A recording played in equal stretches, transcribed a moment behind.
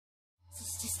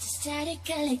Static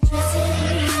electricity,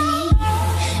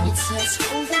 it's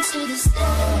us moving to the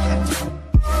stand.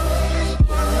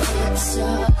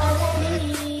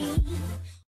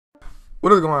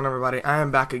 What is going on, everybody? I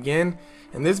am back again,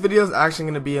 and this video is actually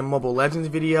going to be a Mobile Legends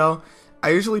video. I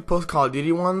usually post Call of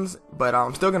Duty ones, but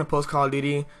I'm still going to post Call of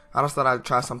Duty. I just thought I'd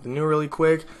try something new really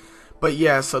quick. But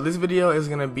yeah, so this video is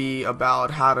going to be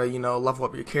about how to, level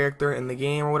up your character in the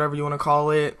game or whatever you want to call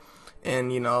it.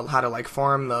 And, how to like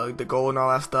farm the gold and all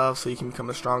that stuff so you can become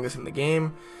the strongest in the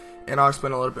game. And I'll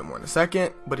explain a little bit more in a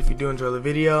second. But if you do enjoy the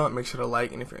video, make sure to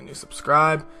like, and if you're new,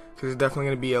 subscribe, because there's definitely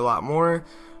going to be a lot more.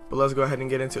 But let's go ahead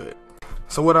and get into it.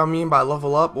 So what I mean by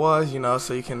level up was,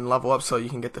 so you can level up so you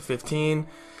can get to 15.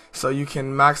 So you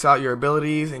can max out your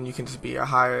abilities and you can just be a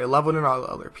higher level than all the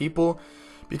other people.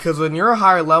 Because when you're a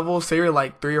higher level, say you're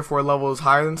like 3 or 4 levels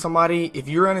higher than somebody, if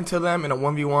you run into them in a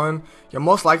 1v1, you're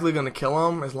most likely going to kill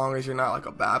them as long as you're not like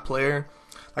a bad player.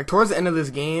 Like towards the end of this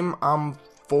game, I'm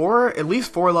at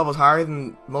least 4 levels higher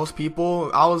than most people.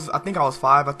 I think I was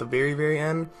 5 at the very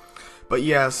end. But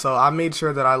yeah, so I made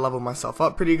sure that I leveled myself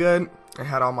up pretty good and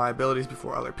had all my abilities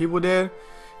before other people did.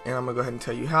 And I'm going to go ahead and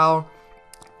tell you how.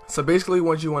 So basically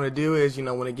what you want to do is,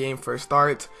 when a game first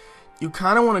starts, you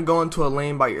kind of want to go into a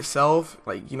lane by yourself,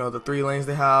 like, the 3 lanes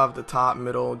they have, the top,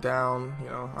 middle, down, I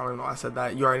don't even know why I said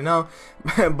that, you already know,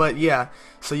 but yeah,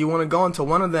 so you want to go into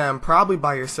one of them, probably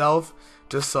by yourself,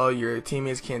 just so your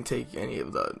teammates can't take any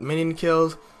of the minion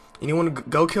kills, and you want to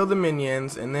go kill the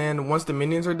minions, and then once the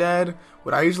minions are dead,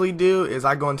 what I usually do is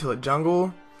I go into the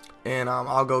jungle, and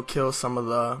I'll go kill some of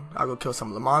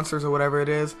the monsters or whatever it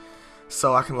is,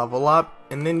 so I can level up,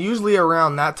 and then usually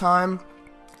around that time,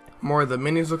 more of the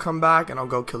minions will come back and I'll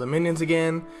go kill the minions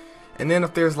again. And then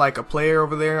if there's like a player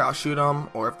over there, I'll shoot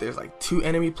them. Or if there's like 2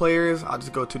 enemy players, I'll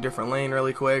just go to a different lane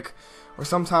really quick. Or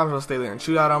sometimes I'll stay there and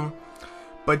shoot at them.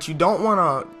 But you don't want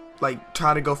to like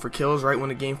try to go for kills right when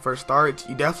the game first starts.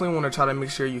 You definitely want to try to make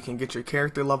sure you can get your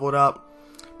character leveled up.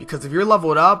 Because if you're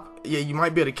leveled up, yeah, you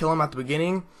might be able to kill them at the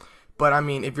beginning. But I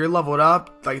mean, if you're leveled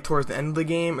up, like towards the end of the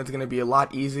game, it's going to be a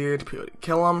lot easier to be able to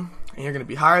kill them. And you're going to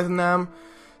be higher than them.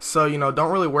 So,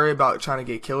 don't really worry about trying to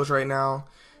get kills right now.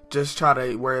 Just try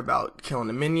to worry about killing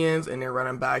the minions and then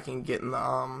running back and getting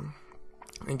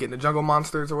the jungle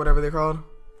monsters or whatever they're called.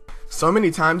 So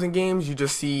many times in games, you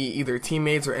just see either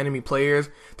teammates or enemy players,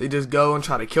 they just go and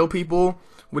try to kill people,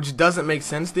 which doesn't make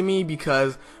sense to me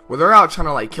because where they're out trying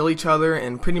to like kill each other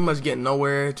and pretty much getting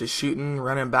nowhere, just shooting,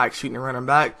 running back, shooting and running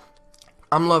back.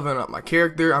 I'm leveling up my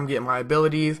character, I'm getting my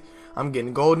abilities, I'm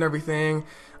getting gold and everything.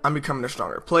 I'm becoming a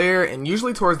stronger player, and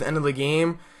usually towards the end of the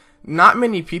game, not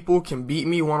many people can beat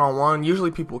me one-on-one. Usually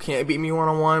people can't beat me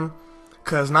one-on-one,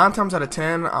 because 9 times out of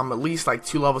 10, I'm at least like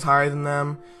 2 levels higher than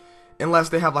them, unless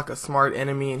they have like a smart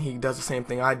enemy and he does the same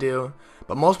thing I do.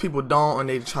 But most people don't, and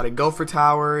they try to go for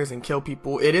towers and kill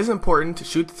people. It is important to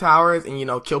shoot the towers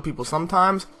and, kill people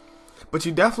sometimes, but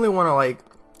you definitely want to like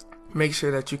make sure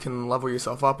that you can level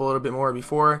yourself up a little bit more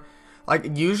before.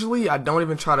 Like, usually, I don't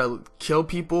even try to kill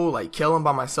people, like, kill them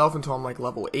by myself until I'm, like,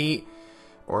 level 8.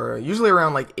 Or usually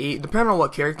around, like, 8, depending on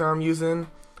what character I'm using.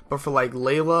 But for, like,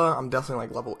 Layla, I'm definitely,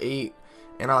 like, level 8.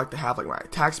 And I like to have, like, my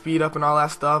attack speed up and all that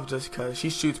stuff, just because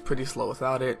she shoots pretty slow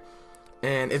without it.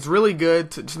 And it's really good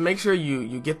to just make sure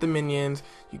you get the minions,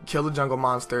 you kill the jungle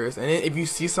monsters. And if you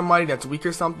see somebody that's weak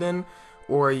or something,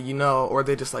 or, or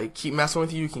they just, like, keep messing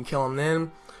with you, you can kill them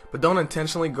then. But don't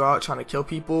intentionally go out trying to kill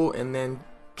people and then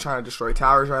trying to destroy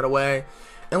towers right away,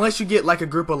 unless you get like a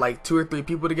group of like 2 or 3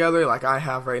 people together like I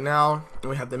have right now, and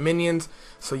we have the minions.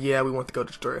 So yeah, we want to go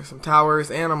destroy some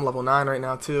towers, and I'm level 9 right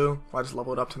now too. I just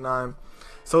leveled up to 9,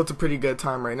 so it's a pretty good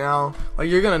time right now. Like,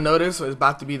 you're gonna notice, so it's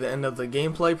about to be the end of the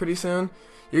gameplay pretty soon,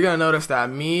 you're gonna notice that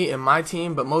me and my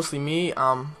team, but mostly me,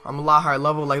 I'm a lot higher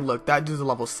level. Like, look, that dude's a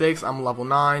level 6, I'm level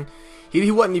 9. He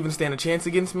wouldn't even stand a chance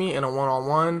against me in a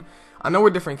one-on-one. I know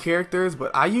we're different characters, but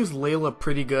I use Layla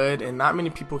pretty good, and not many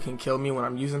people can kill me when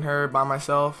I'm using her by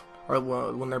myself, or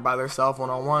when they're by themselves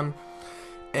one-on-one.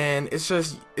 And it's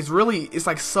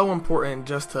like so important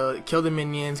just to kill the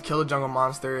minions, kill the jungle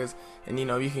monsters, and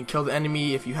you can kill the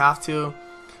enemy if you have to.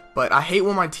 But I hate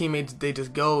when my teammates, they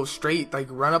just go straight, like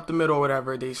run up the middle or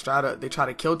whatever. They try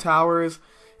to kill towers,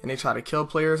 and they try to kill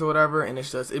players or whatever, and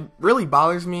it really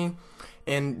bothers me.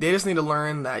 And they just need to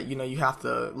learn that, you have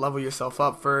to level yourself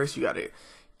up first. You got to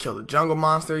kill the jungle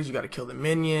monsters. You got to kill the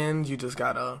minions. You just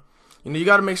got to, you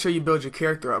got to make sure you build your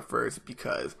character up first,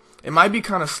 because it might be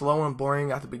kind of slow and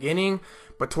boring at the beginning,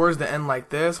 but towards the end like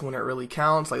this, when it really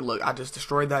counts, like, look, I just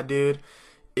destroyed that dude.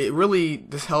 It really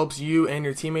just helps you and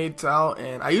your teammates out.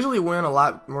 And I usually win a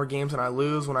lot more games than I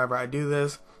lose whenever I do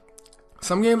this.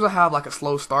 Some games I have like a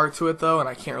slow start to it though, and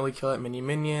I can't really kill that many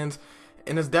minions.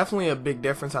 and it's definitely a big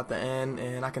difference at the end,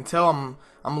 and I can tell I'm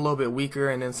a little bit weaker,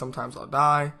 and then sometimes I'll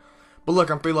die. But look,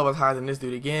 I'm 3 levels higher than this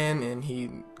dude again, and he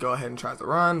go ahead and tries to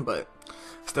run, but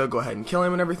still go ahead and kill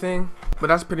him and everything. But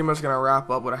that's pretty much going to wrap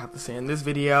up what I have to say in this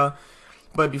video.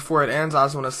 But before it ends, I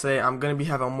just want to say I'm going to be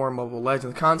having more Mobile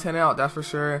Legends content out, that's for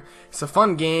sure. It's a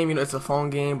fun game, you know, it's a phone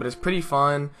game, but it's pretty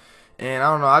fun. And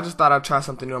I don't know, I just thought I'd try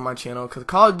something new on my channel, because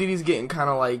Call of Duty's getting kind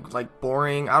of like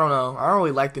boring. I don't know, I don't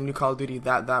really like the new Call of Duty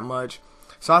that much.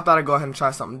 So I thought I'd go ahead and try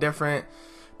something different.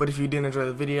 But if you did enjoy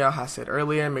the video, as I said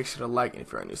earlier, make sure to like, and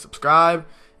if you're new, subscribe.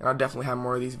 And I'll definitely have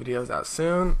more of these videos out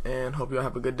soon. And hope you all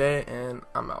have a good day, and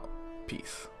I'm out.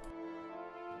 Peace.